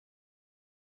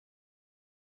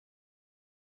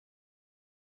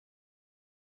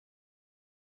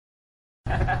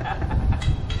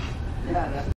Yeah,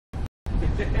 that's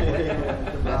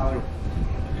true.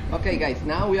 Okay, guys,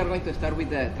 now we are going to start with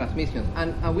the transmissions,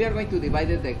 and we are going to divide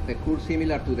the course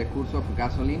similar to the course of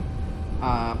gasoline.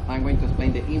 I'm going to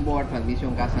explain the inboard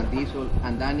transmission, gas and diesel,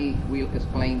 and Danny will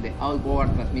explain the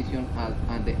outboard transmission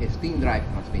and the steam drive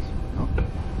transmission. No?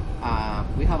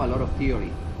 We have a lot of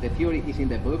theory. The theory is in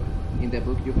the book. In the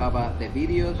book you have the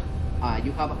videos.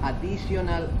 You have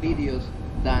additional videos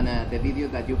than the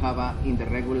videos that you have in the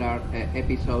regular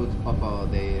episodes of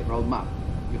the roadmap.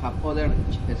 You have other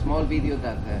small videos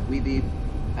that we did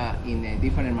in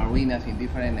different marinas, in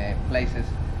different places,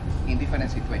 in different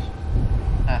situations.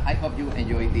 I hope you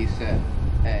enjoy this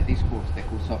course, the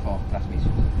course of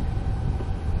transmission.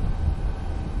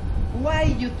 Why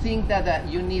you think that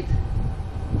you need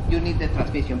the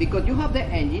transmission? Because you have the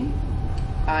engine,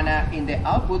 and in the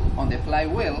output on the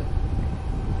flywheel,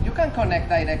 you can connect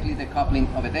directly the coupling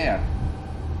over there.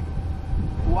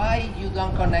 Why you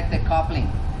don't connect the coupling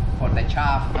for the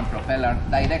shaft and propeller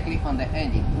directly on the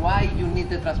engine? Why you need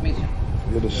the transmission?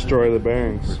 You destroy the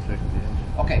bearings.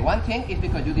 Okay, one thing is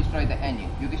because you destroy the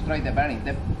engine. You destroy the bearings.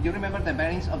 You remember the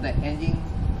bearings of the engine?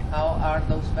 How are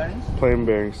those bearings? Plain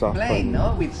bearings, soft plain,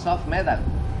 no? With soft metal.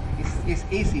 It's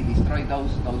easy to destroy those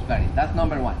bearings. That's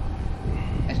number one.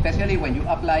 Especially when you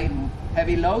apply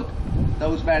heavy load,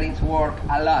 those bearings work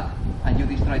a lot and you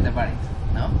destroy the bearings,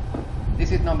 no?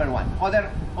 This is number one.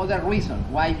 Other reason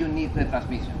why you need the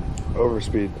transmission.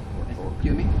 Overspeed.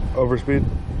 Excuse me? Overspeed?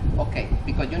 Okay,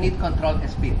 because you need control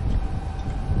speed.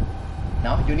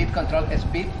 No, you need control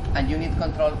speed, and you need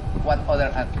control what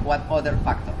other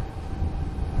factor?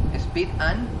 Speed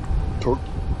and torque.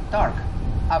 Torque,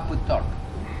 output torque.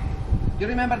 You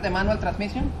remember the manual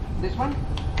transmission? This one?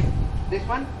 This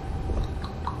one?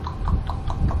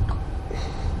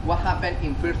 What happened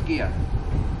in first gear?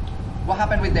 What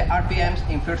happened with the RPMs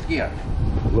in first gear?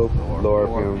 Low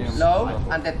RPMs. Low,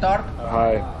 and the torque?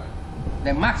 High.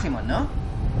 The maximum, no?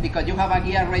 Because you have a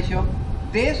gear ratio,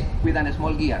 this with a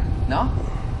small gear, no?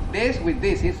 This with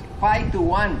this is 5 to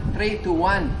 1, 3 to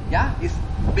 1, yeah? It's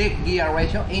big gear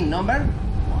ratio in number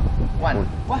 1.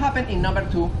 What happened in number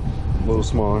 2? A little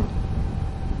smaller.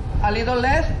 A little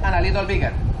less and a little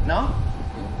bigger, no?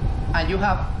 And you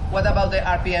have, what about the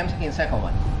RPMs in second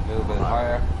one? A little bit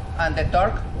higher. And the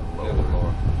torque? A little bit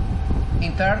lower.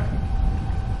 In third?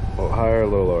 A little higher, a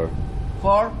little lower.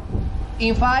 4?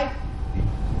 In 5?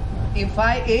 In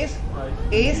 5 is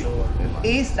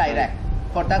direct.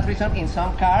 For that reason, in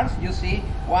some cars you see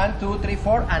 1, 2, 3,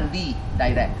 4 and D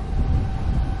direct.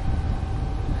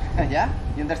 Yeah,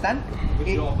 you understand? But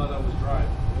you all thought that was drive.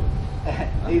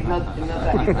 It's not that, it's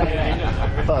direct.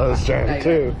 I thought it was trying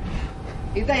too.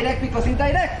 It's direct because it's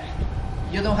direct.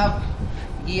 You don't have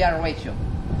gear ratio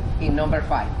in number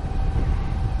 5.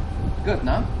 Good,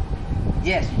 no?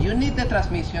 Yes, you need the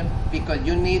transmission because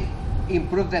you need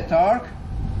improve the torque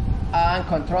and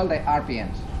control the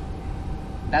RPMs.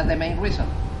 That's the main reason,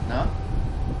 no?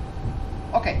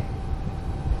 Okay.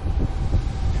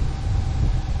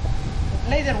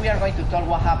 Later we are going to talk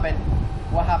what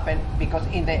happened because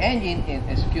in the engine,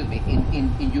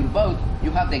 in your boat,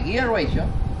 you have the gear ratio,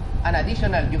 and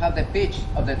additional you have the pitch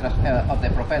of the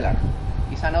propeller.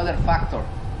 It's another factor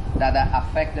that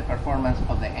affect the performance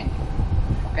of the engine.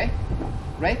 Okay,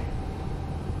 great.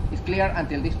 It's clear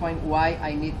until this point why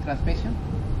I need transmission.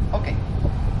 Okay.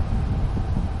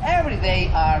 Every day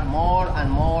are more and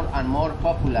more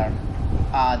popular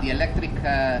the electric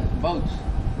boats,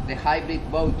 the hybrid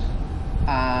boats.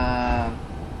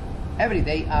 Every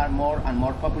day are more and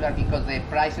more popular because the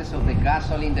prices of the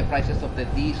gasoline, the prices of the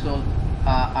diesel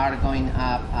are going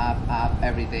up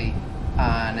every day,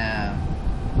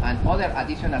 and other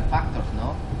additional factors,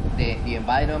 no? The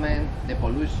environment, the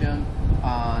pollution,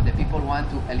 the people want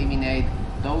to eliminate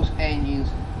those engines,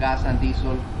 gas and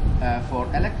diesel, for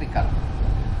electrical.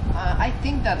 I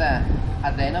think that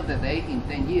at the end of the day, in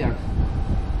 10 years,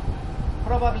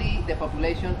 probably the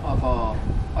population of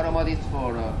automotives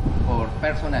for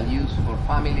personal use, for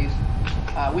families,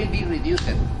 will be reduced.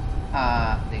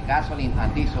 The gasoline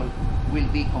and diesel will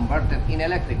be converted in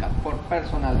electrical for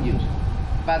personal use.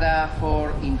 But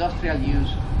for industrial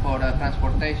use, for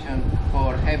transportation,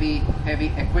 for heavy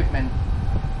equipment,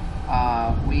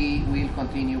 we will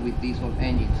continue with diesel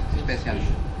engines, especially.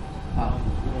 We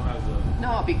don't have the,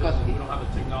 No, because we don't have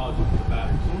the technology for the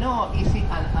batteries. no, it's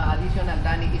an additional,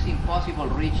 Danny, it's impossible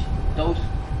to reach those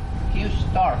huge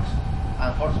torques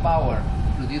and horsepower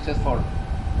produced for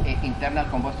internal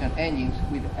combustion engines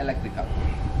with electrical.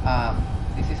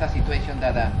 This is a situation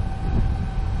that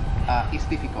is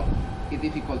difficult. It's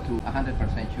difficult to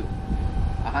 100% sure.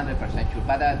 100% sure.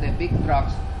 But the big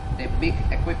trucks, the big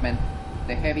equipment,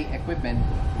 the heavy equipment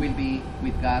will be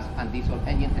with gas and diesel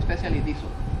engine, especially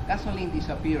diesel. Gasoline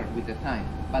disappears with the time,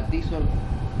 but diesel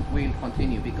will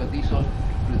continue because diesel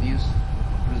produce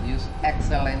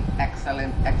excellent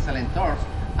torque,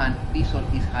 and diesel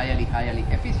is highly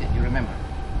efficient. You remember,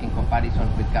 in comparison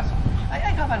with gasoline. I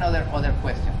have another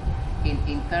question.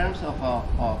 In terms of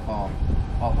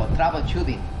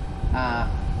troubleshooting,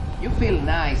 you feel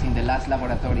nice in the last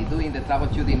laboratory doing the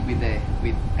troubleshooting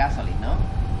with gasoline, no?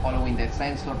 Following the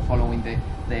sensor, following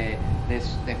the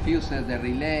fuses, the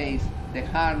relays, the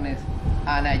harness,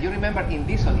 and you remember in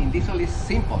diesel is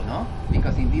simple, no?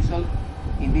 Because in diesel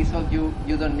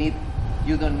you don't need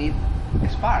a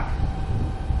spark.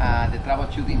 The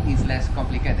troubleshooting is less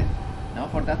complicated. No,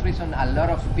 for that reason, a lot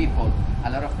of people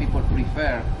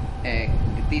prefer a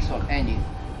diesel engine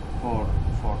for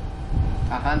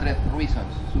 100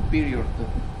 reasons superior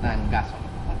than gasoline.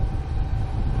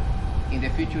 In the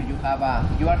future, you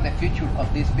are the future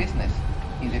of this business.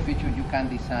 In the future, you can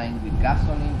design with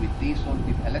gasoline, with diesel,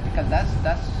 with electrical.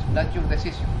 That's your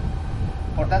decision.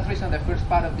 For that reason, the first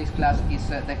part of this class is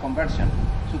the conversion.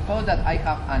 Suppose that I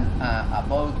have a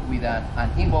boat with an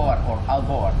inboard or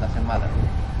outboard, doesn't matter,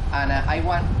 and I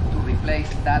want to replace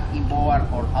that inboard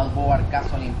or outboard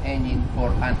gasoline engine for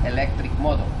an electric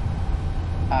motor.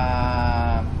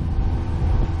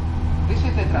 This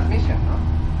is the transmission, no?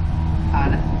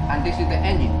 And this is the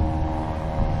engine.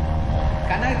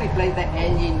 Can I replace the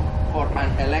engine for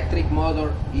an electric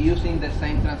motor using the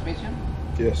same transmission?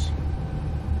 Yes.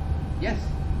 Yes.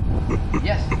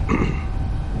 Yes.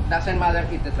 Doesn't matter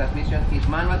if the transmission is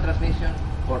manual transmission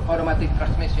or automatic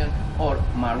transmission or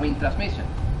marine transmission,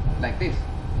 like this.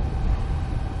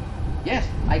 Yes,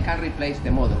 I can replace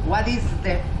the motor. What is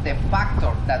the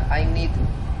factor that I need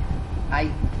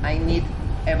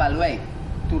evaluate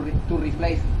to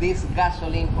replace this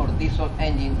gasoline or diesel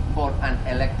engine for an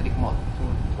electric motor?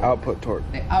 Output torque.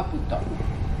 The output torque.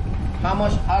 How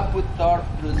much output torque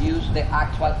produce the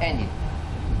actual engine?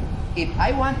 If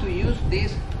I want to use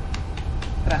this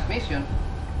transmission,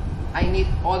 I need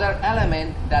other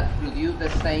element that produce the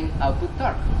same output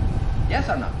torque. Yes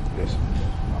or no? Yes.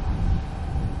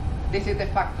 This is the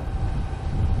factor.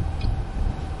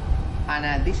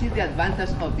 And this is the advantage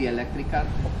of the electrical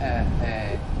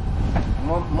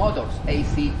motors,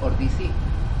 AC or DC.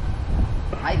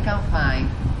 I can find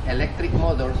electric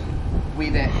motors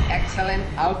with an excellent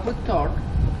output torque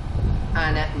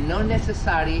and not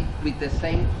necessarily with the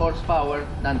same horsepower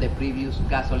than the previous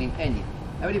gasoline engine.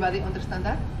 Everybody understand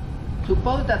that?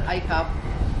 Suppose that I have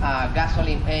a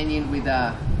gasoline engine with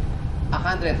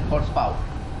 100 horsepower,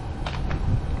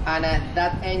 and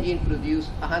that engine produces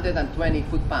 120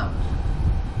 foot-pounds.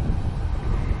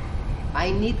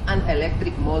 I need an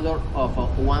electric motor of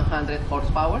 100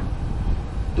 horsepower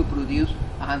to produce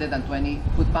 120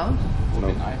 foot-pounds? Would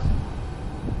be nice.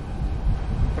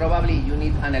 Probably you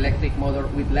need an electric motor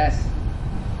with less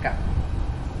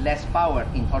power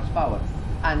in horsepower,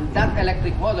 and that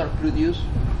electric motor produce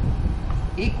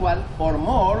equal or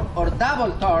more or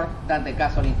double torque than the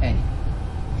gasoline engine.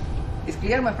 Is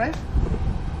clear, my friends?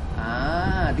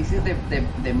 This is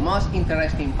the most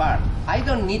interesting part. I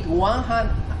don't need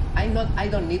I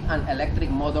don't need an electric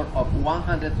motor of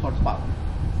 100 horsepower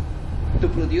to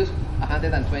produce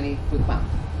 120 foot-pounds.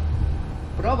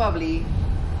 Probably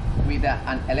with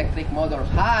an electric motor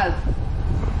half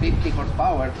 50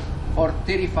 horsepower or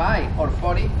 35 or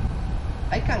 40,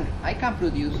 I can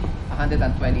produce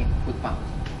 120 foot-pounds.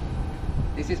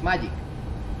 This is magic,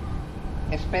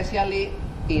 especially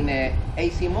in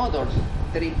AC motors,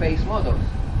 three-phase motors.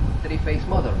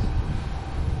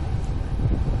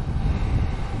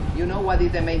 You know what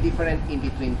is the main difference in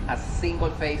between a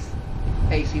single-phase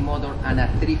AC motor and a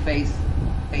three-phase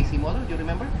AC motor? You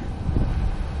remember?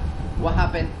 What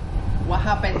happened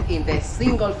in the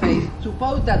single phase?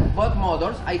 Suppose that both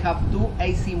motors, I have two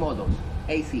AC motors,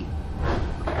 AC,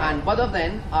 and both of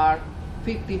them are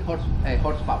 50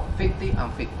 horsepower, 50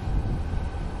 and 50.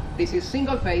 This is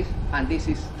single phase and this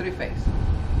is three phase.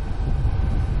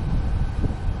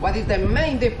 What is the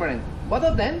main difference? Both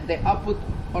of them, the output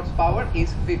horsepower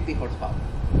is 50 horsepower.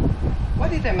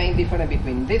 What is the main difference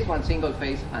between this one single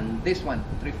phase and this one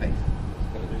three phase?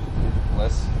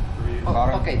 Less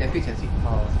current. Okay, the efficiency.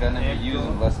 It's gonna be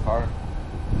using less current.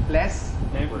 Less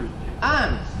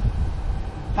amps.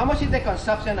 How much is the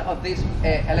consumption of this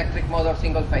electric motor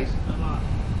single phase?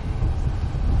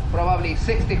 Probably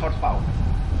 60 horsepower.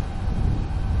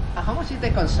 And how much is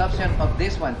the consumption of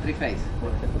this one three phase?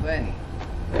 20.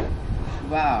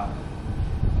 Wow,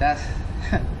 that's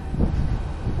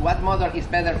what motor is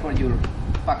better for your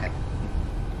pocket?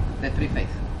 The three phase.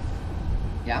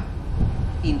 Yeah.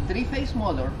 In three phase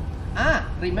motor,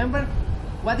 Remember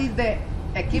what is the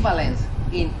equivalence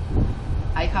in,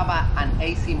 I have an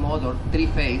AC motor,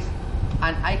 3-phase,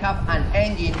 and I have an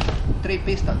engine, 3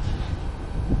 pistons.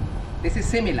 This is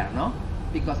similar, no?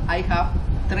 Because I have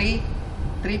three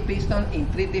pistons in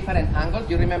 3 different angles.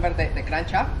 You remember the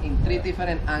crankshaft in 3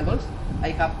 different angles? I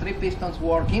have 3 pistons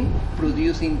working,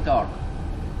 producing torque.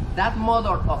 That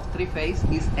motor of 3-phase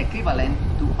is equivalent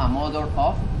to a motor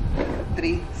of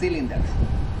 3 cylinders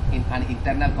in an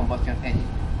internal combustion engine.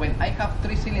 When I have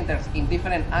 3 cylinders in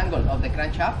different angles of the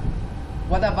crankshaft,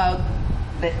 what about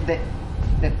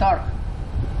the torque?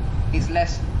 Is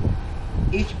less.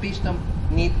 Each piston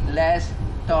needs less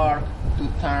torque to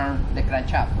turn the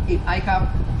crankshaft. If I have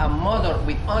a motor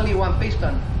with only 1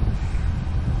 piston,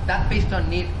 that piston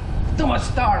needs too much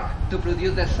torque to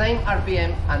produce the same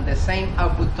RPM and the same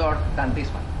output torque than this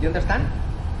one. You understand?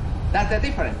 That's the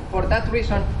difference. For that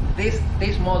reason, this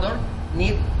motor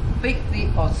needs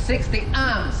 50 or 60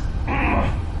 amps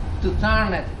to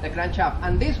turn it, the crankshaft,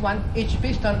 and this one, each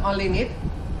piston only needs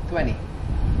 20.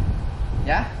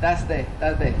 Yeah, that's the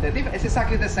difference. It's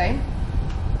exactly the same,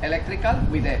 electrical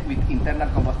with internal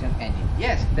combustion engine.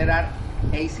 Yes, there are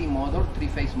AC motor,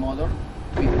 3-phase motor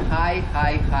with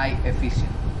high efficiency.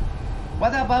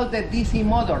 What about the DC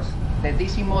motors? The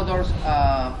DC motors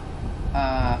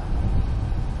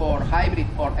for hybrid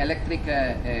or electric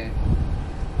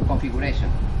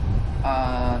configuration.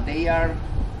 They are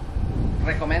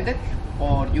recommended,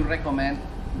 or you recommend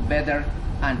better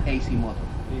an AC motor?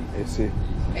 AC.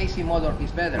 AC motor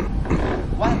is better.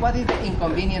 What is the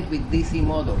inconvenience with DC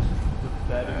motors?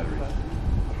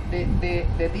 The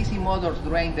DC motors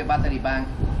drain the battery bank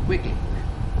quickly.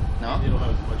 No? They don't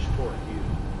have as much torque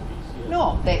either.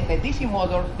 No, the DC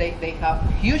motors, they have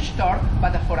huge torque,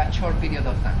 but for a short period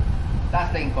of time.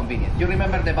 That's the inconvenience. You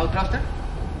remember the bow thruster?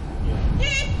 Yeah.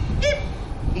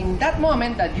 In that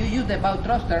moment that you use the bow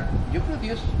thruster, you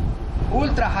produce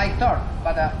ultra high torque,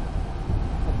 but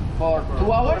for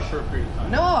 2 hours? For a short period of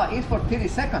time. No, it's for 30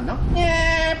 seconds, no?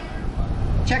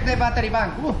 Check the battery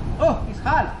bank. Oh, it's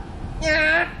hot.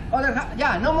 Other half.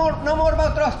 Yeah, no more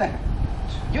bow thruster.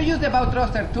 You use the bow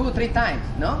thruster 2-3 times,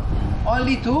 no?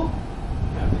 Only to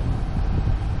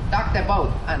duck the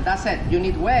boat, and that's it. You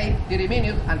need wait 30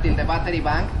 minutes until the battery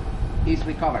bank is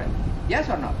recovered. Yes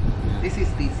or no? This is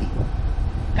DC.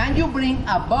 Can you bring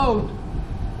a boat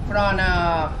from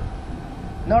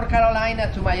North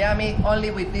Carolina to Miami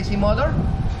only with DC motor?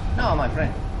 No, my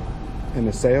friend. And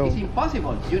the sail? It's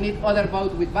impossible. You need other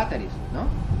boats with batteries, no?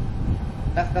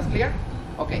 That's clear?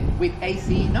 Okay, with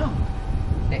AC, no.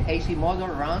 The AC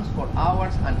motor runs for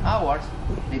hours and hours.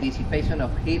 The dissipation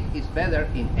of heat is better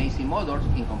in AC motors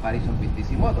in comparison with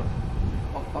DC motors.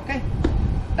 Okay,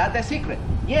 that's the secret.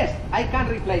 Yes, I can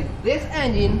replace this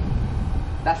engine,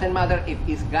 doesn't matter if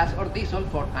it's gas or diesel,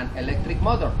 for an electric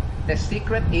motor. The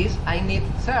secret is I need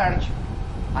search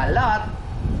a lot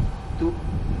to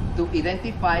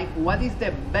identify what is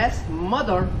the best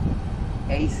motor,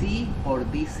 AC or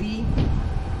DC,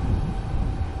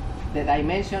 the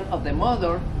dimension of the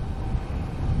motor,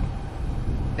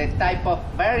 the type of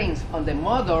bearings on the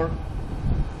motor,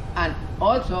 and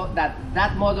also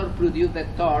that motor produce the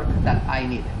torque that I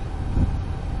needed.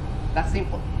 That's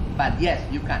simple, but yes,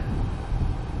 you can.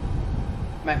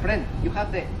 My friend, you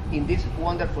have in this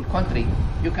wonderful country,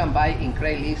 you can buy in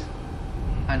Craigslist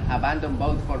an abandoned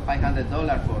boat for $500,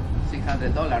 for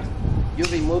 $600. You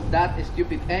remove that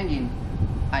stupid engine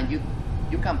and you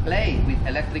can play with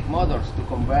electric motors to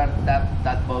convert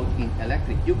that boat in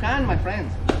electric. You can, my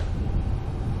friends.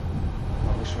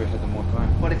 I wish we had more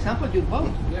time. For example, your boat.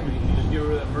 Yeah, I mean, you just get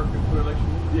rid of that Mercury and put electric.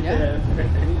 Yeah.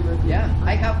 Yeah,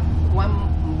 I have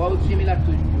one boat similar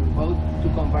to your boat to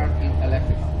convert in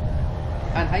electric.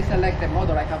 And I select the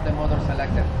motor, I have the motor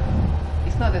selected.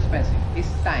 It's not expensive,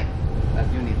 it's time that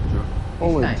you need. Sure.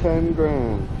 Only time. 10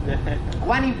 grand.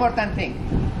 One important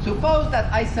thing. Suppose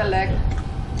that I select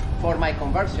for my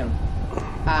conversion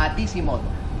a DC motor.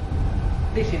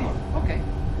 DC motor, okay.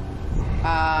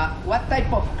 What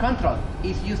type of control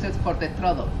is used for the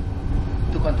throttle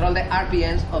to control the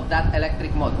RPMs of that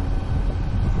electric motor?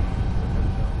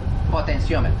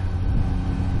 Potentiometer.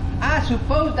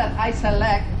 Suppose that I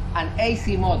select an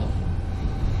AC motor.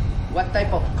 What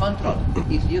type of control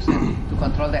is used to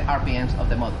control the RPMs of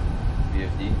the motor?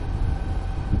 VFD.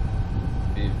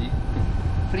 VFD.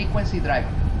 Frequency driver.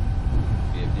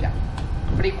 VFD. Yeah.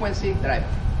 Frequency driver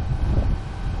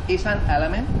is an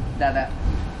element that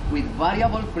with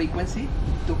variable frequency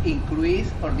to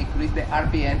increase or decrease the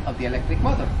RPM of the electric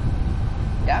motor.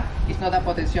 Yeah, it's not a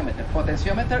potentiometer.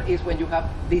 Potentiometer is when you have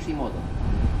DC motor.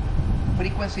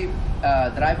 Frequency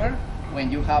driver when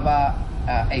you have a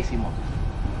AC motor.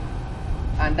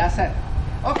 And that's it.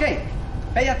 Okay,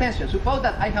 pay attention. Suppose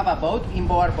that I have a boat,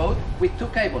 inboard boat, with two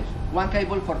cables. One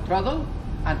cable for throttle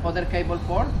and other cable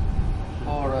for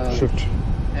Shift.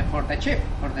 For the shift,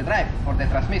 for the drive, for the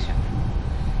transmission.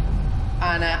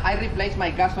 And I replace my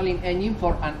gasoline engine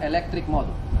for an electric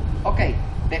motor. Okay,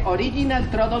 the original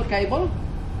throttle cable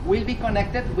will be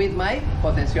connected with my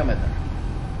potentiometer.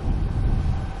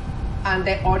 And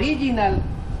the original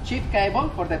shift cable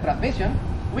for the transmission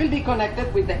will be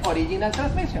connected with the original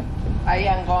transmission. I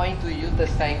am going to use the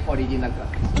same original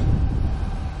transmission.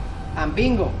 And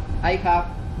bingo, I have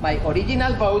my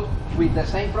original boat with the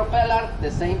same propeller,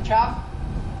 the same shaft,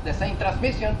 the same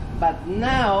transmission, but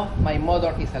now my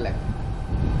motor is electric.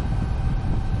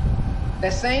 The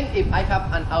same if I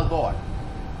have an outboard.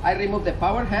 I remove the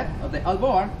power head of the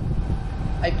outboard,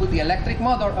 I put the electric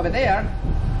motor over there,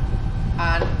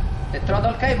 and the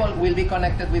throttle cable will be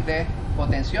connected with the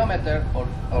potentiometer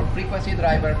or frequency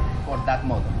driver for that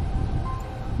motor.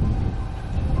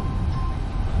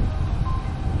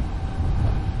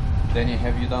 Danny,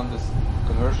 have you done this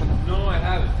conversion? No, I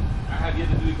haven't. I have yet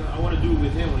to do it. I want to do it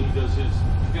with him when he does his.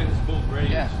 He's got his boat ready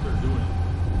Yeah. to start doing it.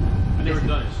 I've never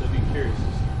done it, so I'd be curious.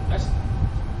 This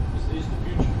is the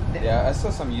future. Yeah, I saw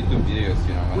some YouTube videos,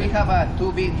 you know. We have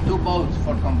two boats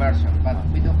for conversion, but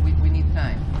we need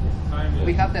time. Time is-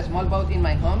 We have the small boat in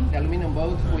my home, the aluminum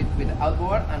boat with the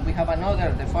outboard, and we have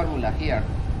another, the Formula here,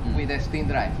 with the steam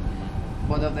drive.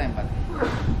 Both of them, but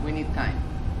we need time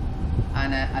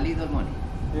and a little money.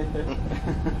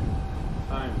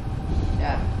 time.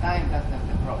 Yeah, time. That's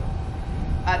the problem.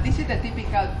 This is the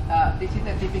typical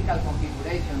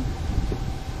configuration.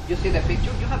 You see the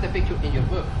picture. You have the picture in your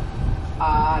book.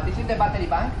 This is the battery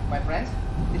bank, my friends.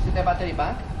 This is the battery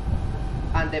bank,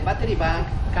 and the battery bank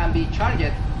can be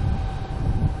charged.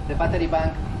 The battery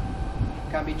bank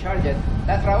can be charged.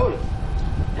 That's Raul.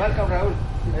 Welcome, Raul.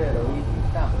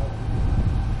 Now,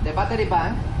 the battery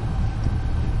bank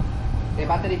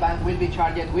will be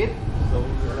charged with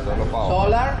Solar power.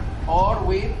 solar or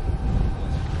with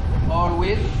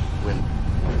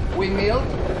windmill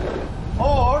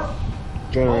or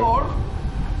Generator.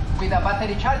 with a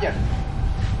battery charger.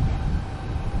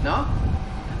 No?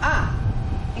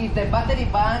 If the battery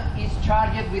bank is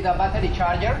charged with a battery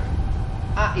charger,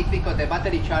 it's because the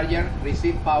battery charger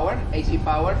receives power, AC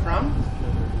power from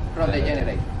the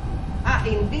generator.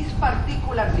 In this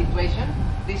particular situation,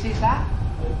 this is a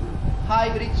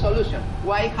hybrid solution.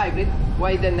 Why hybrid?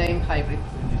 Why the name hybrid?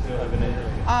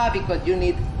 Because you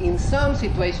need, in some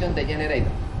situation, the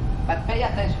generator. But pay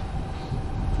attention.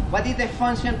 What is the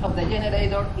function of the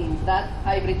generator in that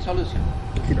hybrid solution?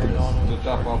 To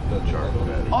top up the charge.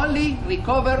 Only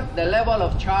recover the level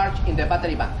of charge in the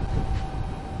battery bank.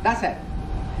 That's it.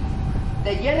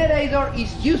 The generator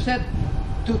is used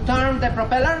to turn the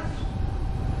propeller?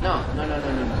 No.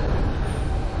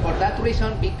 For that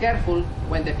reason, be careful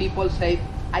when the people say,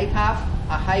 I have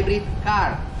a hybrid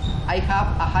car, I have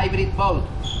a hybrid boat.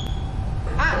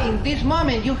 In this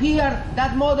moment, you hear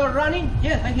that motor running?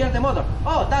 Yes, I hear the motor.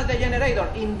 Oh, that's the generator.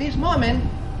 In this moment,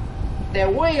 the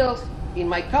wheels in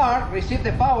my car receive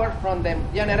the power from the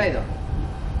generator.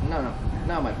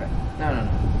 No, my friend. No.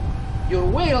 Your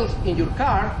wheels in your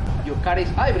car is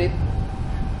hybrid,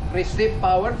 receive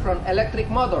power from electric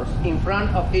motors in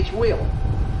front of each wheel.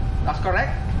 That's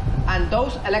correct? And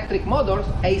those electric motors,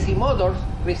 AC motors,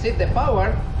 receive the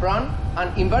power from an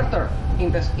inverter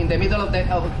in the middle of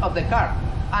the car.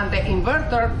 And the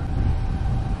inverter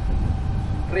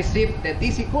receives the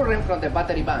DC current from the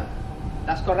battery bank.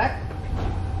 That's correct?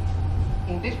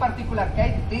 In this particular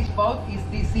case, this boat is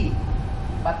DC.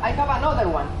 But I have another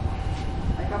one.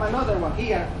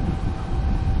 Here.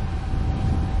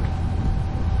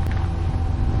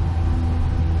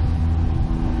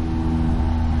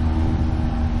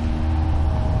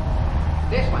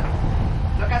 This one.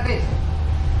 Look at this.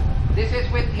 This is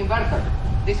with inverter.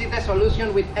 This is the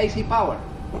solution with AC power.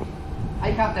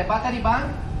 I have the battery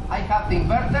bank, I have the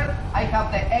inverter, I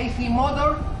have the AC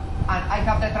motor, and I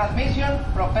have the transmission,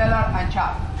 propeller, and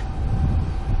shaft.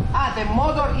 The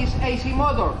motor is AC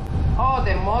motor.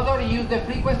 The motor uses the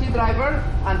frequency driver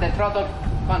and the throttle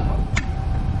control.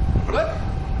 Good?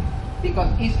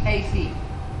 Because it's AC.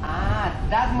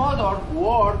 That motor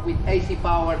works with AC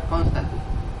power constantly.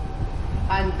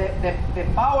 And the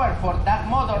power for that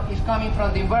motor is coming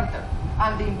from the inverter.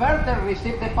 And the inverter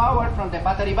receives the power from the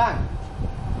battery bank.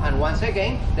 And once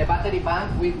again, the battery bank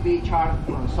will be charged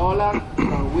from solar,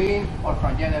 from wind, or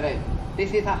from generator.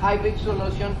 This is a hybrid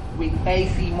solution with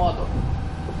AC motor.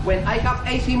 When I have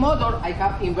AC motor, I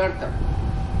have inverter.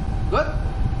 Good?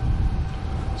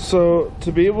 So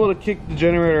to be able to kick the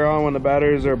generator on when the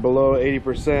batteries are below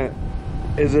 80%,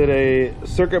 Is it a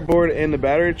circuit board in the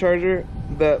battery charger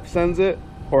that sends it,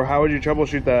 or how would you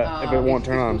troubleshoot that if it won't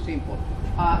turn on? It's too simple.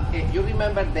 You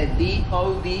remember the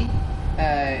DOD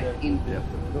in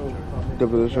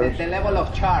the level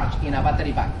of charge in a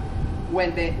battery bank.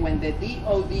 When the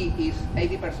DOD is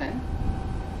 80%,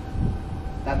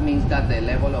 that means that the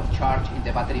level of charge in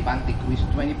the battery bank decreased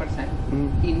 20%.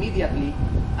 Immediately,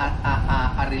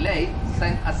 a relay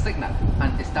sends a signal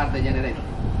and start the generator.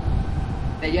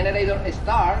 The generator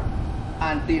starts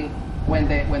until when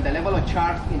the level of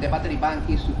charge in the battery bank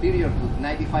is superior to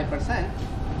 95%,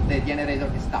 the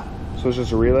generator stops. So it's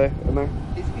just a relay in there?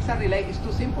 It's a relay. It's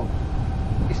too simple.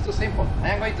 It's too simple. I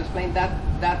am going to explain that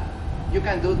you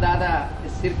can do that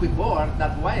circuit board.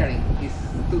 That wiring is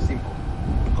too simple.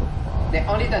 The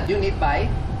only that you need buy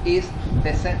is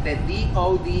the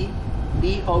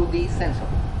DOD sensor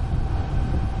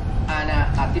and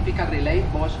a typical relay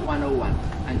Bosch 101,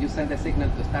 and you send the signal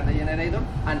to start the generator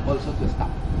and also to stop.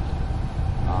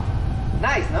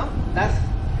 Nice, no?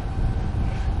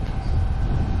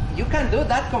 You can do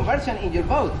that conversion in your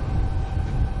boat.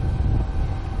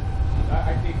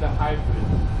 I think the hybrid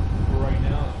for right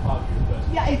now is probably your best.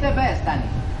 Yeah, it's the best, Danny.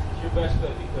 It's your best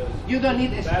bet because you don't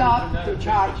need a stop to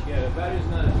charge. Yeah, the battery's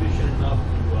not efficient enough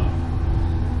to.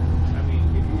 I mean,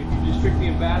 if you just strictly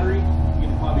in battery, you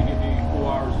can probably get maybe 4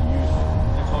 hours of use.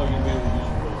 That's all you're gonna be able to use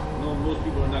your boat. No, most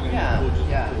people are not gonna use the boat just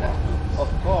for 4 hours. Of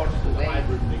course, today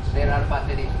the there are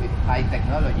batteries with high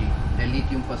technology. The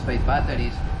lithium phosphate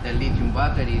batteries, the lithium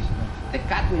batteries, the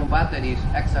cadmium batteries,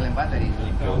 excellent batteries.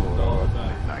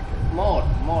 More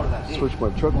than this. Switch my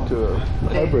truck to a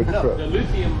hybrid truck. The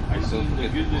lithium, I see the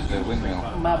good lithium.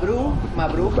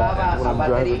 Mabru have a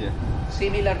battery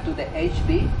similar to the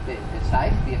HD, the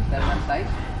size, the external size,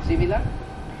 similar,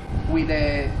 with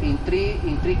in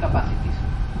three capacities.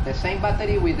 The same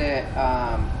battery with the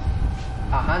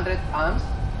 100 amps,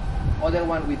 other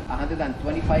one with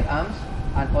 125 amps,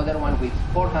 and other one with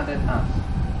 400 amps.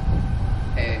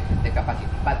 The capacity,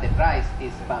 but the price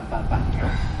is bam.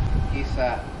 Is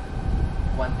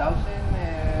 1,000,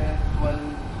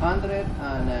 1,200,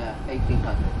 and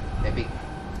 1,800. The big one.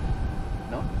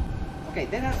 No? Okay,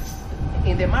 there are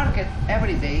in the market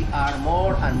every day are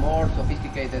more and more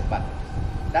sophisticated batteries.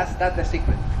 That's the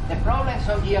secret. The problem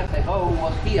some years ago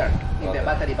was here in the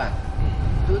battery bank.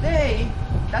 Today,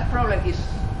 that problem is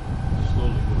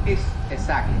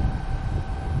exactly.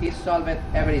 It's solved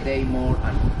every day more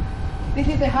and more. This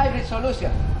is the hybrid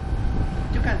solution.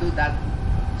 You can do that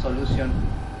solution.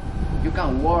 You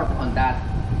can work on that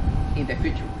in the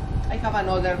future. I have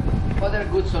another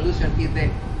good solution is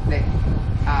the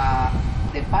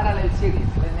parallel series.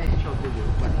 Let me show to you.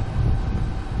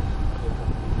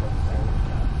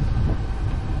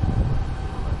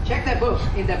 Check the book.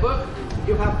 In the book,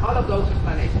 you have all of those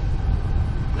explanations.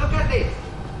 Look at this.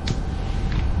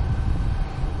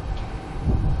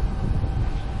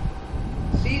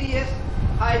 Series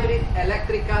hybrid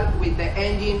electrical with the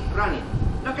engine running.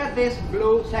 Look at this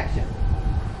blue section.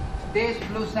 This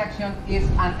blue section is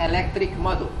an electric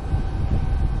motor.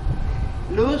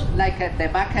 Looks like the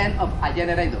back end of a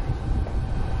generator.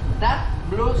 That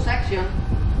blue section,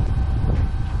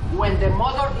 when the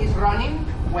motor is running,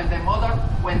 when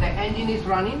the engine is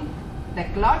running, the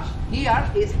clutch here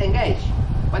is engaged.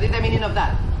 What is the meaning of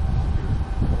that?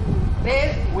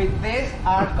 This with this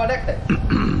are connected.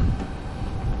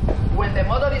 When the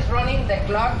motor is running, the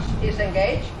clutch is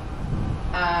engaged.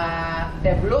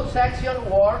 The blue section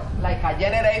works like a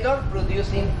generator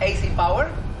producing AC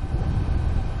power.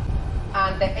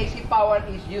 And the AC power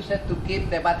is used to keep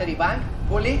the battery bank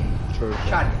fully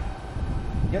charged.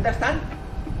 You understand?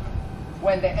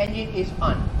 When the engine is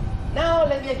on. Now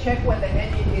let me check when the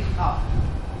engine is off.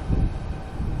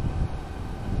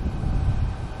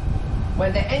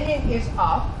 When the engine is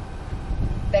off,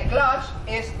 the clutch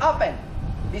is open,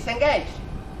 disengaged.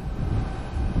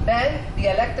 Then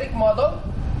the electric motor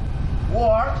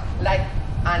works like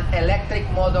an electric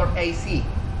motor AC.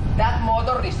 That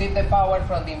motor receives the power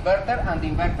from the inverter and the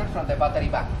inverter from the battery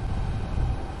bank.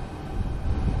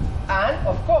 And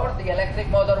of course, the electric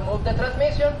motor moves the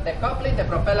transmission, the coupling, the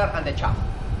propeller, and the shaft.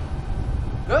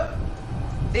 Good?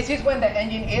 This is when the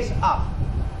engine is off.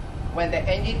 When the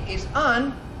engine is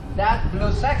on, that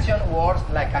blue section works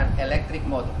like an electric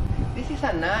motor. This is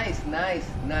a nice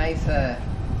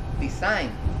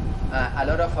design. A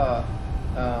lot of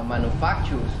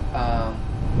manufacturers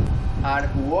are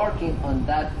working on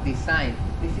that design.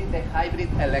 This is the hybrid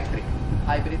electric.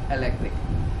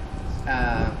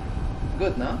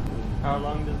 Good, no? How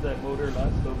long does that motor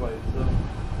last though by itself?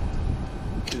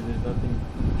 Because there's nothing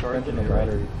charging it, right?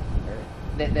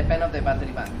 Depends on the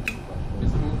battery bank.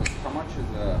 how much is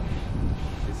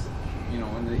you know,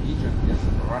 when the engine is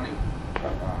running,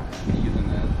 using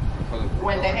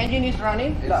When the engine is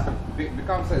running, look. it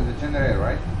becomes the generator,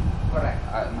 right? Correct.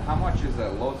 And how much is the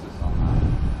losses on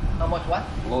How much what?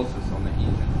 losses on the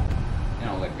engine? You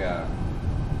know, like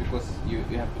because you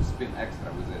have to spin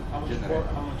extra with the How much generator.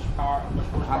 how much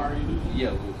horsepower are you losing?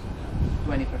 Yeah, lose.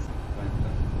 20%. 20%.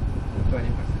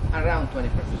 20%. Around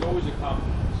 20%. There's always a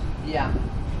compromise. Yeah.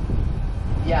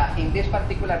 Yeah, in this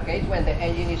particular case, when the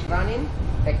engine is running,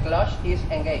 the clutch is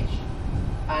engaged.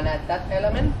 And that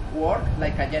element works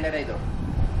like a generator.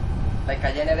 Like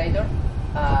a generator,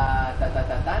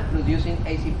 producing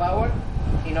AC power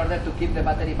in order to keep the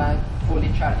battery bank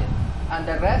fully charged. And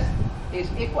the rest is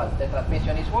equal. The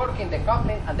transmission is working, the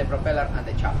coupling, and the propeller and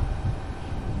the shaft.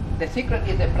 The secret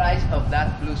is the price of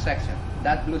that blue section.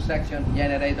 That blue section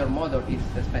generator motor is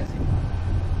expensive.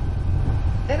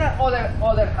 There are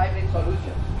other hybrid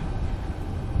solutions.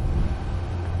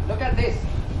 Look at this.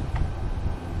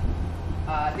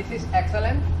 This is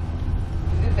excellent.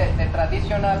 This is the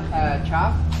traditional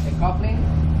shaft, the coupling.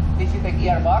 This is the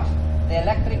gearbox, the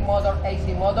electric motor,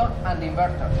 AC motor, and the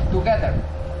inverter together.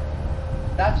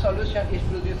 That solution is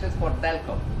produced for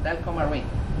Delco Marine.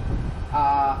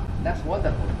 That's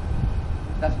wonderful.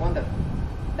 That's wonderful.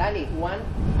 Danny, one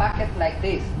packet like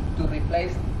this to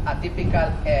replace a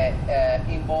typical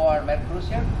inboard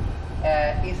Mercruiser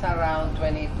is around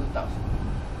 22,000.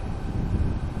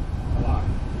 A lot.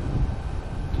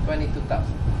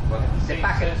 22,000. But The Same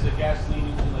packet. sense the gasoline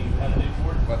engine like you had an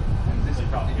import. But in this Like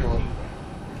probably particular 15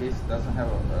 grand. case, doesn't have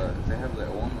they have their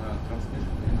own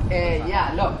transmission. You know?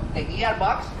 Yeah, look, the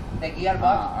gearbox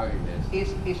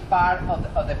Yes. is part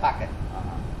of the packet.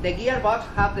 The gearbox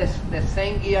have the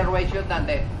same gear ratio than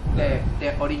the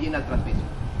original transmission.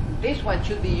 This one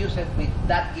should be used with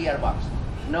that gearbox,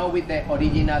 not with the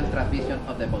original transmission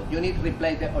of the boat. You need to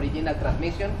replace the original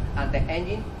transmission and the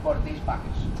engine for this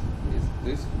package.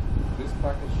 This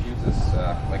package uses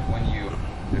like when you,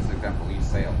 for example, you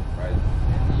sail, right?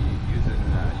 And you use it. You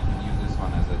can use this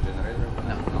one as a generator.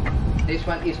 No. This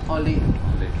one is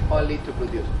only to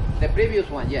produce. The previous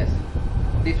one, yes.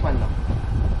 This one, no.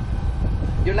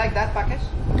 You like that package?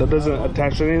 That doesn't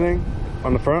attach to anything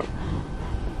on the front.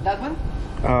 That one?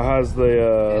 Has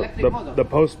the Electric motor. the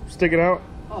post sticking out.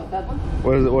 Oh, that one?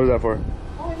 What is it? What is that for?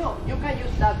 Oh no, you can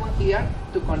use that one here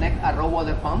to connect a raw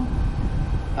water pump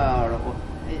or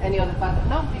any other part.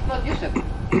 No, it's not used.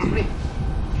 It's free.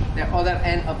 The other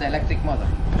end of the electric motor.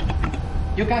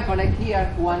 You can connect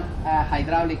here one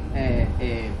hydraulic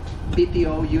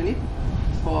PTO unit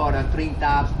for trim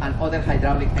tabs and other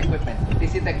hydraulic equipment.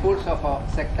 This is the course of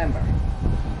September.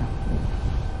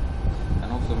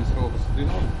 And also, Mr. Lopez, do you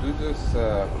know, do these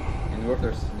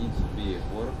inverters need to be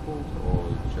water cooled or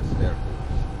just air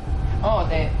cooled? Oh,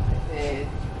 the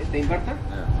inverter?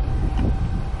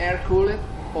 Yeah. Air cooled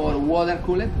or water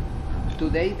cooled.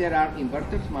 Today there are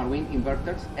inverters, marine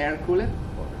inverters, air cooled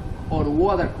or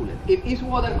water cooled. If it's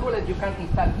water cooled, you can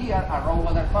install here a raw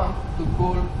water pump to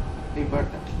cool the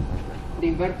inverter. The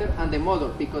inverter and the motor,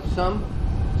 because some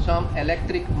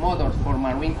electric motors for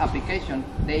marine application,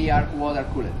 they are water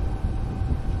cooled.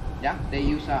 Yeah, they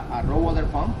use a raw water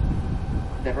pump.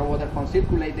 The raw water pump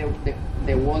circulates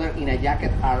the water in a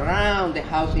jacket around the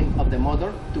housing of the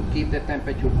motor to keep the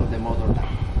temperature of the motor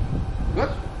down. Good?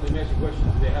 Let me ask you a question.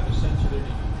 Do they have a sensor there to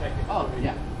detect it? Oh,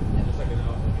 yeah. Just like an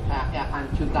Yeah,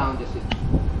 and shut down the system.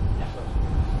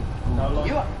 How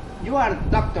long? You are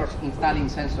doctors installing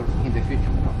sensors in the future.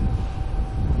 No?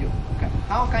 Okay.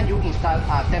 How can you install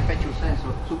a temperature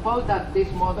sensor? Suppose that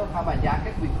this motor have a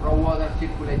jacket with raw water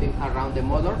circulating around the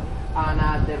motor,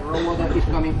 and the raw water is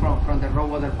coming from the raw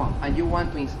water pump, and you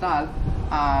want to install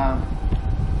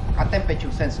a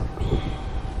temperature sensor.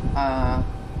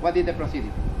 What is the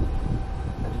procedure?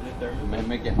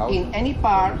 Make a house. In any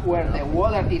part where the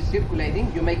water is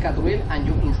circulating, you make a drill and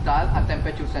you install a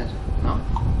temperature sensor. No?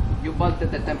 You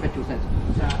bolted the temperature sensor.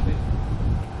 Tap it.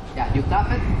 Yeah, you tap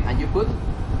it and you put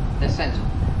the sensor,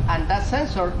 and that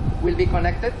sensor will be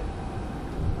connected.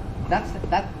 That's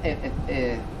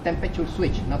temperature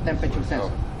switch, not temperature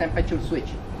sensor. Temperature switch.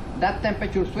 That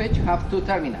temperature switch have two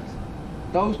terminals.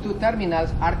 Those two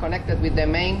terminals are connected with the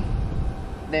main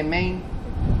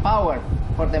power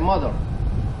for the motor.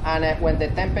 And when the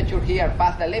temperature here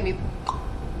pass the limit,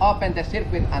 open the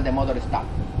circuit and the motor stop.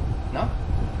 No?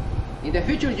 In the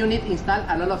future, you need to install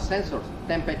a lot of sensors: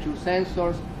 temperature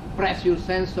sensors, pressure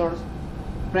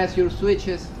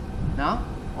switches, no?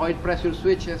 Oil pressure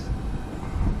switches.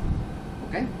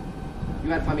 Okay?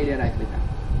 You are familiarized with that.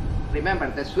 Remember,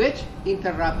 the switch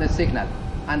interrupts the signal,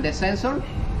 and the sensor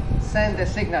sends the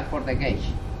signal for the gauge.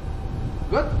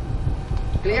 Good?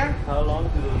 Clear? How long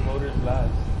do those motors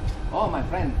last? Oh, my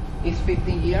friend, it's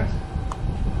 15 years. As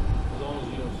long as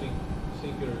you don't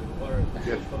sink it in the water.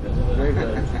 It's very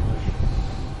good.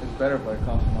 It's better, but it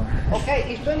costs more.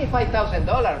 Okay, it's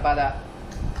 $25,000, but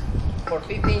for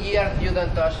 15 years you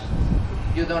don't touch,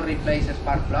 you don't replace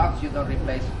spark plugs, you don't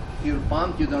replace fuel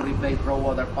pump, you don't replace raw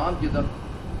water pump, you don't.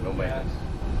 No maintenance.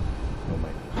 No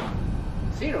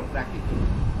maintenance. Zero practically.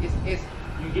 It's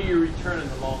You get your return in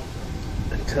the long term.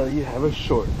 Until you have a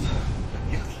short.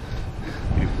 You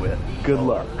will. Good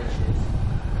luck.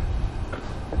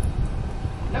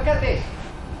 Look at this.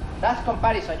 That's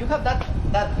comparison. You have that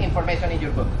information in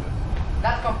your book.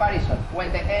 That's comparison.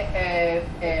 When the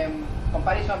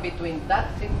comparison between that,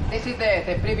 this is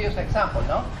the previous example,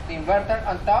 no? The inverter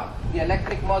on top, the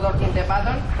electric motor in the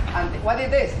bottom, and what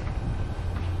is this?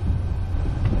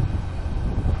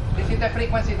 This is the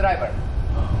frequency driver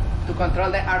to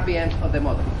control the RPMs of the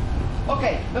motor.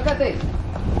 Okay, look at this.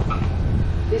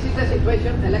 This is the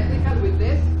situation electrical with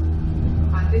this,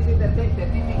 and this is the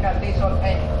typical diesel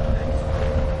engine.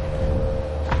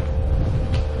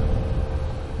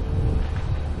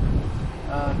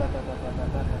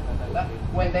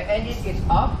 When the engine is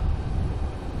off,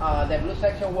 the blue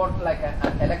section works like an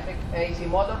electric AC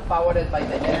motor powered by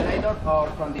the generator or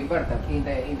from the inverter in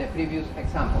the previous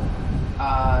example.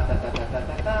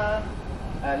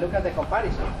 Look at the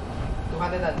comparison.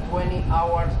 220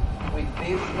 hours with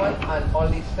this one and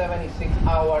only 76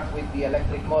 hours with the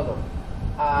electric motor.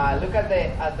 Look at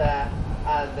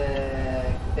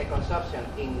the consumption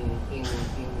in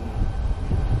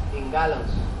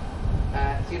gallons.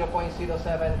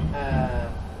 0.07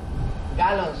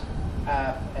 gallons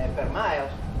per mile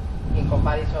in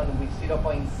comparison with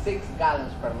 0.6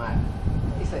 gallons per mile.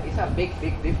 It's a big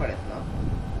difference, no?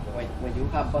 When you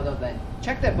have both of them.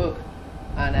 Check the book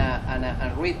and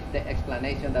read the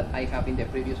explanation that I have in the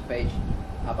previous page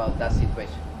about that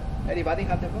situation. Anybody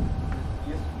have the book?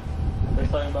 Yes. They're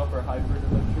talking about for hybrid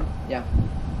electric. Yeah,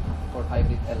 for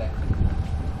hybrid electric.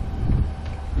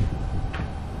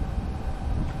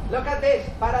 Look at this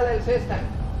parallel system.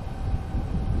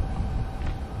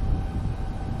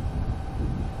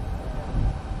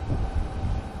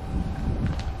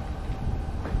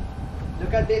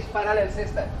 Look at this parallel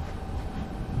system.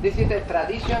 This is a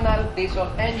traditional diesel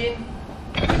engine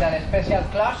with a special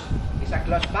clutch. It's a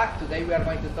clutch pack. Today we are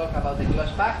going to talk about the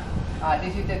clutch pack.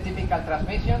 This is the typical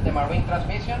transmission, the marine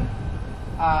transmission,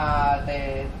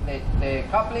 the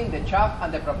coupling, the shaft,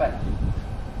 and the propeller.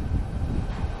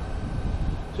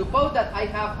 Suppose that I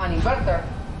have an inverter,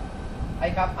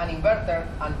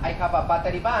 and I have a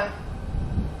battery bank,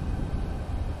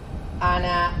 and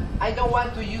I don't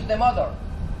want to use the motor.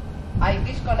 I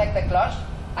disconnect the clutch,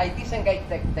 I disengage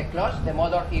the clutch, the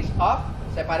motor is off,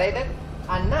 separated,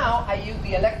 and now I use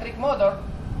the electric motor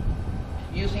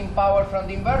using power from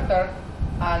the inverter,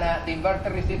 and the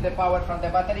inverter receives the power from the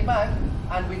battery bank,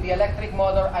 and with the electric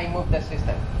motor I move the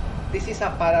system. This is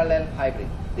a parallel hybrid.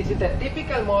 This is the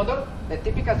typical motor, the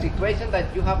typical situation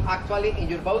that you have actually in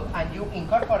your boat, and you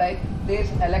incorporate this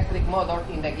electric motor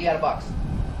in the gearbox.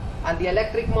 And the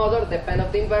electric motor depends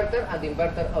on the inverter, and the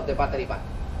inverter of the battery bank.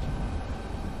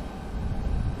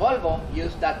 Volvo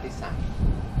used that design.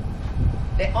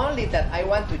 The only that I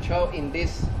want to show in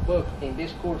this book, in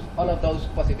this course, all of those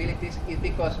possibilities is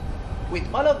because with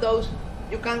all of those,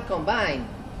 you can combine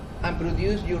and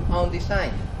produce your own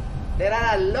design. There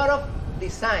are a lot of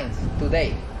designs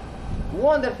today,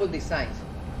 wonderful designs,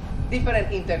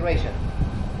 different integration.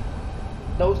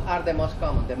 Those are the most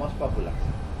common, the most popular.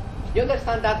 You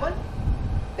understand that one?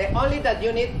 The only that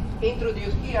you need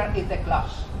introduce here is the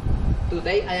clutch.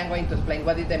 Today I am going to explain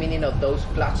what is the meaning of those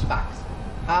clutch packs,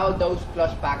 how those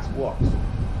clutch packs work,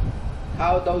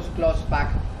 how those clutch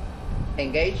packs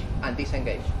engage and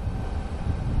disengage.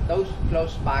 Those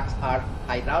clutch packs are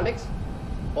hydraulics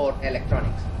or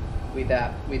electronics with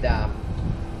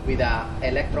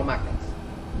electromagnets.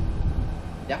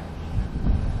 Yeah.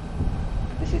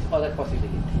 This is other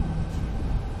possibility.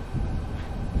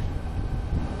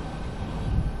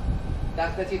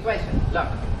 That's the situation. Look,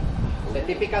 the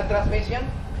typical transmission,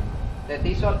 the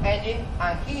diesel engine,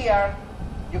 and here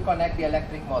you connect the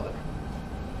electric motor.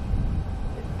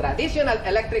 Traditional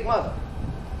electric motor.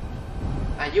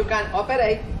 And you can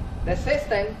operate the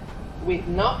system with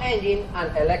no engine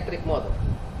and electric motor.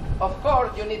 Of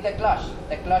course, you need the clutch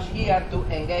here to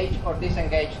engage or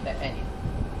disengage the engine.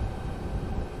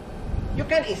 You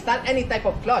can install any type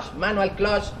of clutch, manual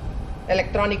clutch,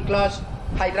 electronic clutch,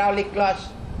 hydraulic clutch.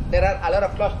 There are a lot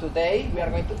of clutches. Today, we are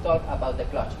going to talk about the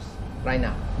clutches right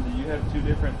now. Do you have two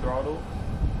different throttles?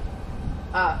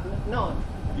 No.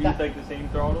 Do you use like the same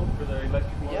throttle for the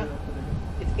electric motor?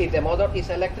 Yeah. if the motor is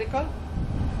electrical,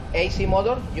 AC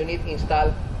motor, you need to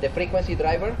install the frequency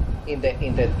driver in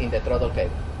the throttle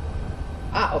cable.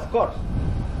 Of course,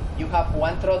 you have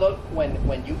one throttle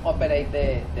when you operate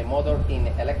the motor in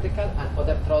electrical, and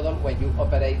other throttle when you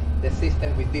operate the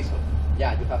system with diesel.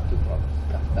 Yeah, you have two throttles.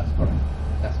 That's correct.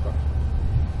 That's correct.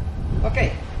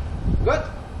 Okay, good.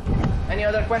 Any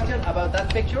other question about that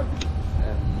picture?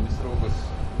 Mr. August,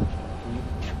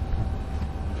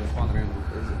 just wondering,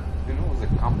 do you know the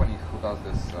company who does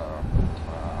this,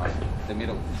 the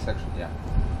middle section? Yeah.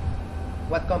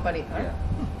 What company? Huh? Yeah.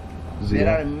 There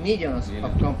are millions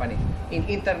of companies. In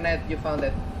internet, you found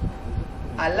it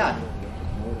a lot.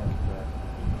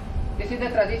 This is the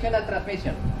traditional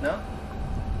transmission, no?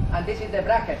 And this is the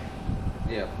bracket.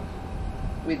 Yeah.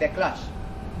 With the clutch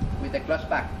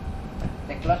pack.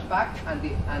 The clutch pack and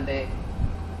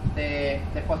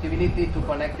the possibility to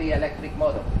connect the electric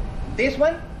motor. This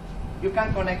one, you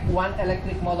can connect one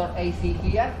electric motor AC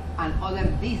here and other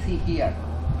DC here.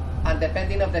 And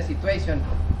depending on the situation,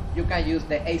 you can use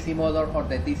the AC motor or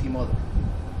the DC motor.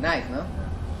 Nice, no?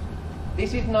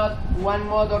 This is not one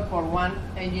motor for one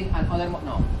engine and other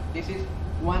no. This is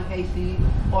one AC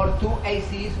or two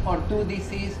ACs or two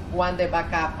DCs, one the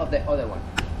backup of the other one.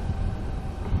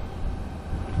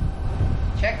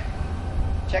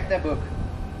 Check the book.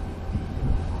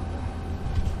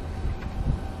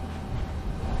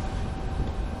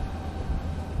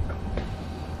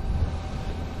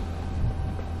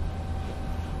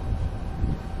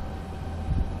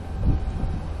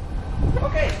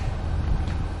 Okay.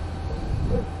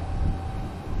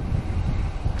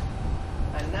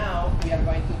 And now we are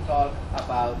going to talk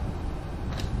about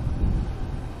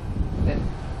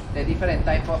the different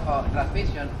type of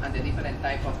transmission and the different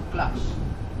type of clutch.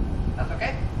 That's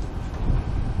okay?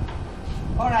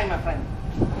 All right, my friend.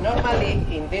 Normally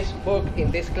in this book,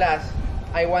 in this class,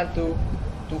 I want to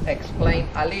explain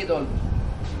a little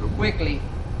quickly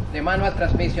the manual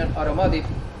transmission automotive,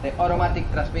 the automatic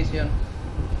transmission,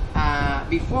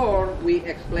 before we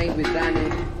explain with Danny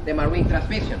the marine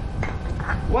transmission.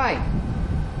 Why?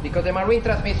 Because the marine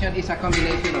transmission is a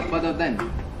combination of both of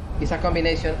them. It's a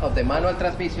combination of the manual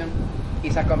transmission,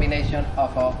 it's a combination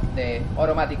of the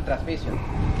automatic transmission.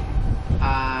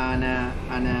 And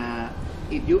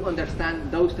if you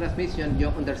understand those transmissions, you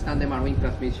understand the marine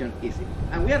transmission easy.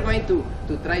 And we are going to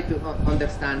try to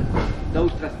understand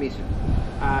those transmissions.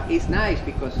 It's nice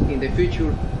because in the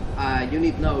future you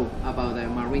need to know about the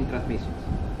marine transmissions.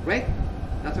 Right?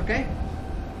 That's okay?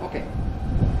 Okay.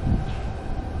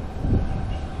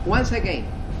 Once again,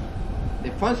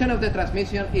 the function of the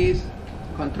transmission is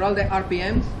control the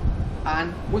RPMs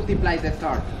and multiply the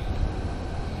torque.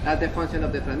 That's the function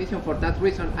of the transmission. For that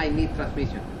reason, I need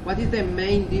transmission. What is the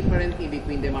main difference in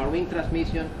between the marine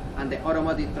transmission and the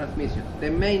automatic transmission? The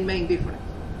main difference.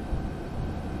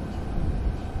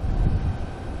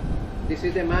 This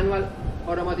is the manual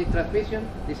automatic transmission.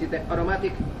 This is the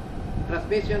automatic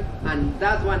transmission, and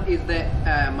that one is the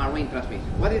marine transmission.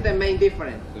 What is the main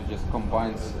difference? So it just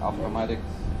combines automatics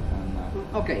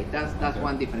and... Okay, that's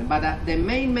one difference. But the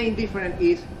main difference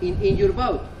is in your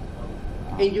boat,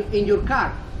 in your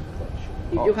car.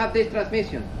 If you have this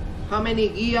transmission, how many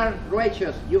gear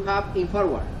ratios you have in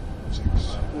forward?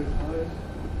 6.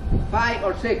 5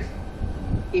 or 6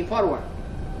 in forward.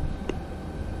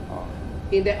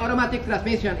 In the automatic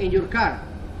transmission in your car,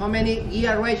 how many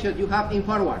gear ratios you have in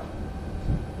forward?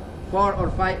 4 or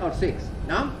 5 or 6,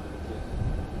 no?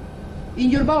 In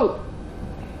your boat,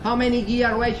 how many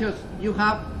gear ratios you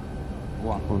have?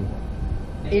 1.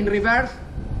 In reverse?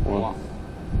 1.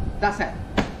 That's it.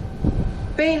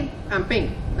 Pin and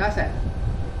pin, that's it.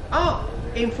 Oh,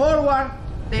 in forward,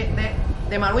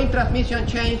 the marine transmission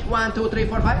change 1, 2, 3,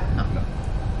 4, 5? No.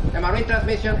 The marine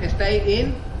transmission stay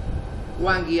in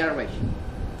 1 gear ratio.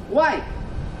 Why?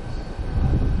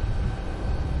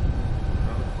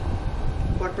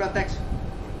 For protection.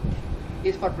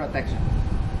 It's for protection.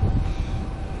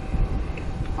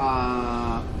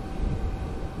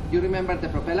 You remember the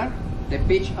propeller? The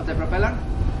pitch of the propeller?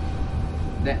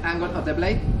 The angle of the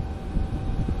blade?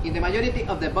 In the majority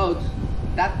of the boats,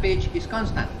 that pitch is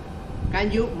constant. Can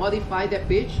you modify the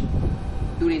pitch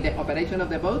during the operation of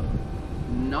the boat?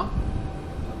 No.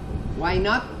 Why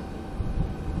not?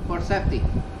 For safety.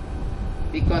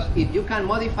 Because if you can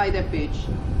modify the pitch,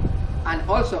 and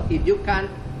also if you can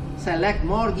select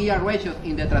more gear ratios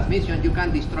in the transmission, you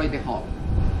can destroy the hull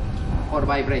or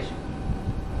vibration.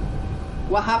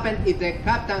 What happens if the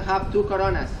captain have 2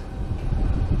 Coronas?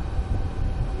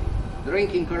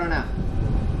 Drinking Corona.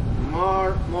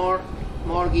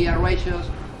 More gear ratios,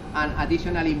 and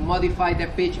additionally modify the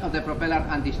pitch of the propeller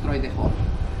and destroy the hull.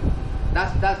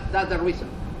 That's the reason.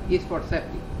 It's for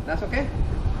safety. That's okay?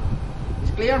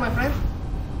 It's clear, my friends?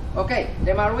 Okay,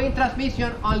 the marine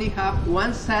transmission only have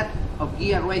one set of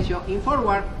gear ratio in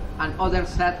forward and other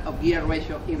set of gear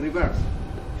ratio in reverse.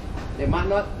 The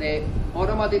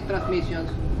automatic transmissions,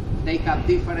 they have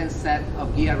different set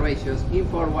of gear ratios in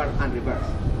forward and reverse.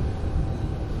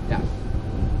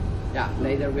 Yeah,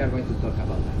 later we are going to talk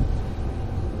about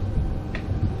that.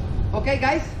 Okay,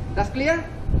 guys, that's clear?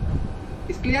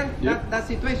 It's clear, that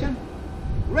situation?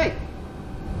 Great.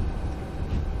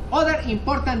 Other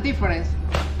important difference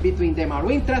between the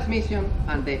marine transmission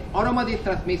and the automatic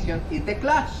transmission is the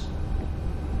clutch.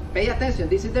 Pay attention,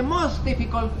 this is the most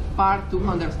difficult part to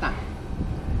understand.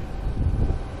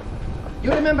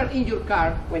 You remember in your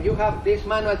car, when you have this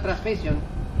manual transmission,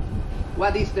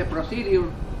 what is the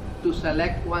procedure to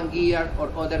select one gear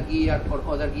or other gear or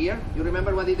other gear? You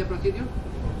remember what is the procedure?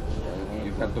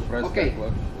 You have to press okay. the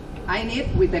clutch. I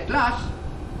need, with the clutch,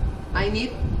 I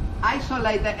need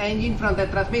isolate the engine from the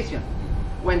transmission.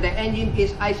 When the engine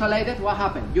is isolated, what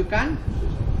happens? You can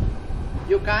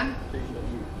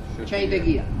change the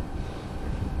gear.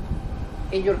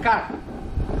 In your car.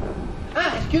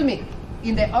 Excuse me.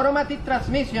 In the automatic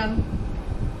transmission,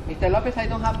 Mr. Lopez, I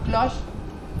don't have clutch.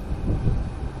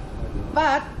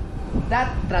 But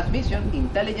that transmission,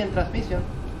 intelligent transmission,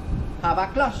 have a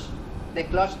clutch. The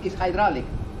clutch is hydraulic.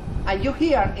 And you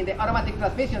hear in the automatic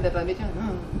transmission, the transmission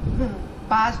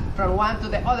pass from one to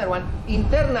the other one.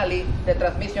 Internally, the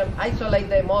transmission isolate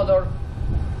the motor,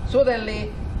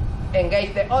 suddenly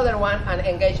engage the other one and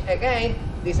engage again,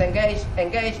 disengage,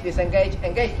 engage, disengage,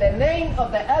 engage. The name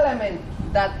of the element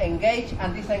that engage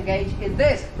and disengage is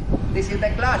this. This is the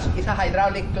clutch. It's a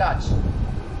hydraulic clutch.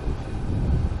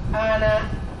 And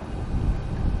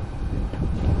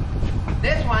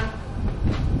this one,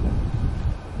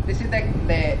 this is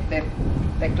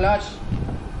the clutch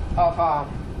of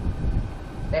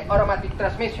the automatic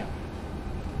transmission.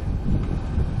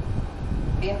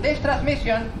 In this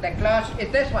transmission, the clutch is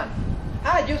this one.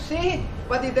 You see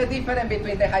what is the difference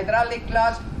between the hydraulic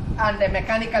clutch and the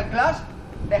mechanical clutch?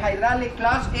 The hydraulic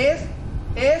clutch is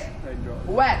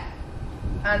wet,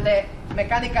 and the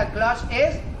mechanical clutch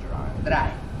is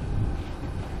dry.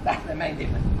 That's the main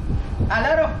difference. A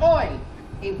lot of oil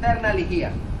internally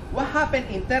here. What happened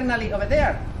internally over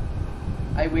there?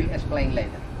 I will explain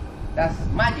later. That's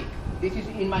magic. This is,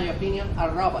 in my opinion, a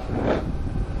robot.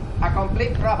 A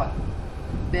complete robot.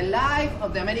 The life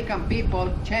of the American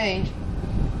people changed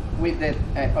with the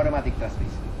automatic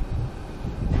transmission.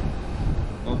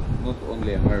 Not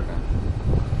only American.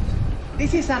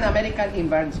 This is an American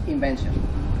invention.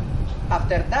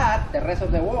 After that, the rest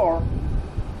of the world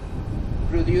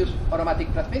produced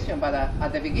automatic transmission, but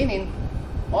at the beginning,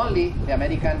 only the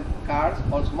American cars,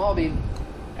 Oldsmobile,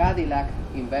 Cadillac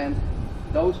invent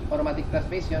those automatic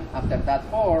transmission. After that,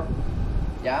 Ford,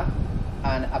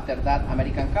 and after that,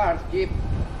 American cars, Jeep,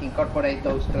 incorporate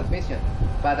those transmissions.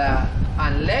 But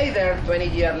and later, 20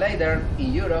 years later,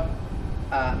 in Europe,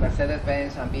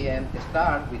 Mercedes-Benz and BM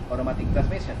start with automatic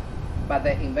transmission. But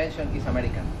the invention is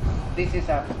American. This is,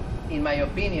 in my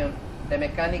opinion, the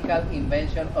mechanical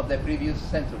invention of the previous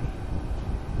century.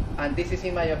 And this is,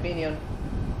 in my opinion,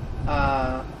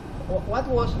 what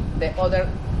was the other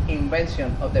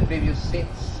invention of the previous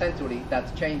century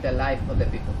that changed the life of the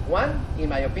people? One, in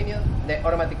my opinion, the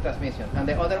automatic transmission. And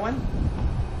the other one?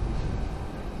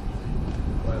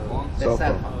 The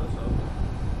cell phone.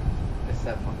 The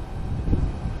cell phone.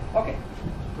 Okay,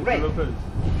 great. Lopez,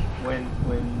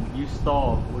 when you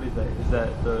stall, what is that? Is that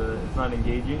it's not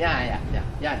engaging? Yeah.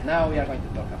 Now we are going to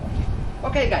talk about it.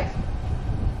 Okay, guys.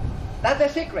 That's the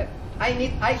secret. I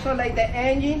need isolate the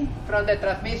engine from the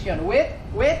transmission with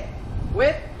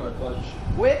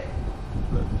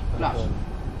clutch.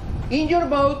 In your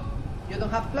boat, you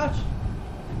don't have clutch.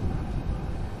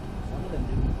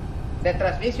 The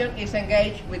transmission is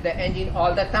engaged with the engine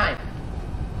all the time.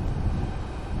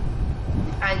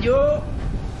 And you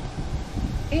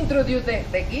introduce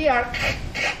the gear.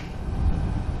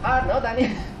 No,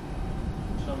 Danny.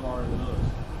 Some are those.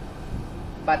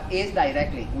 But it's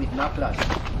directly with no clutch.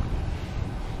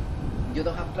 You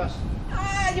don't have clutch.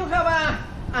 You have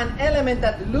an element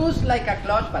that looks like a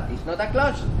clutch, but it's not a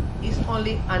clutch. It's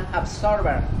only an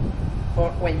absorber. For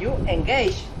when you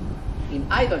engage in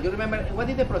idle, you remember what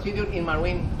is the procedure in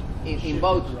marine, in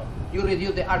boats? You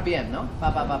reduce the RPM, no?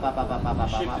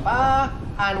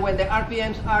 And when the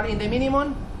RPMs are in the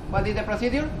minimum, what is the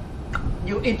procedure?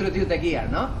 You introduce the gear,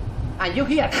 no? And you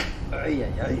hear,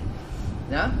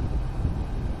 yeah?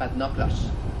 But no clutch.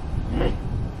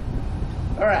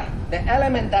 Alright, the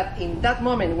element that in that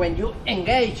moment when you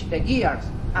engage the gears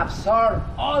absorb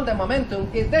all the momentum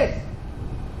is this.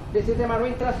 This is the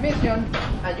marine transmission,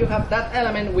 and you have that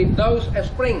element with those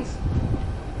springs.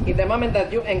 In the moment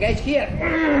that you engage here,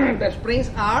 the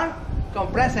springs are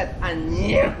compressed and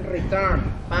return.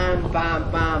 Bam,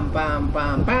 bam, bam, bam,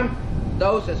 bam, bam.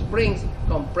 Those springs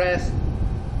compress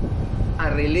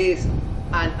and release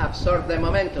and absorb the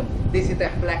momentum. This is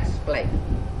the flex plate.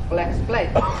 Flex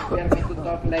plate, we are going to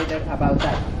talk later about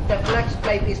that. The flex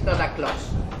plate is not a clutch.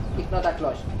 It's not a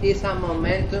clutch. It's a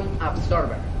momentum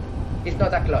absorber. It's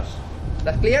not a clutch.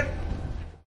 That's clear?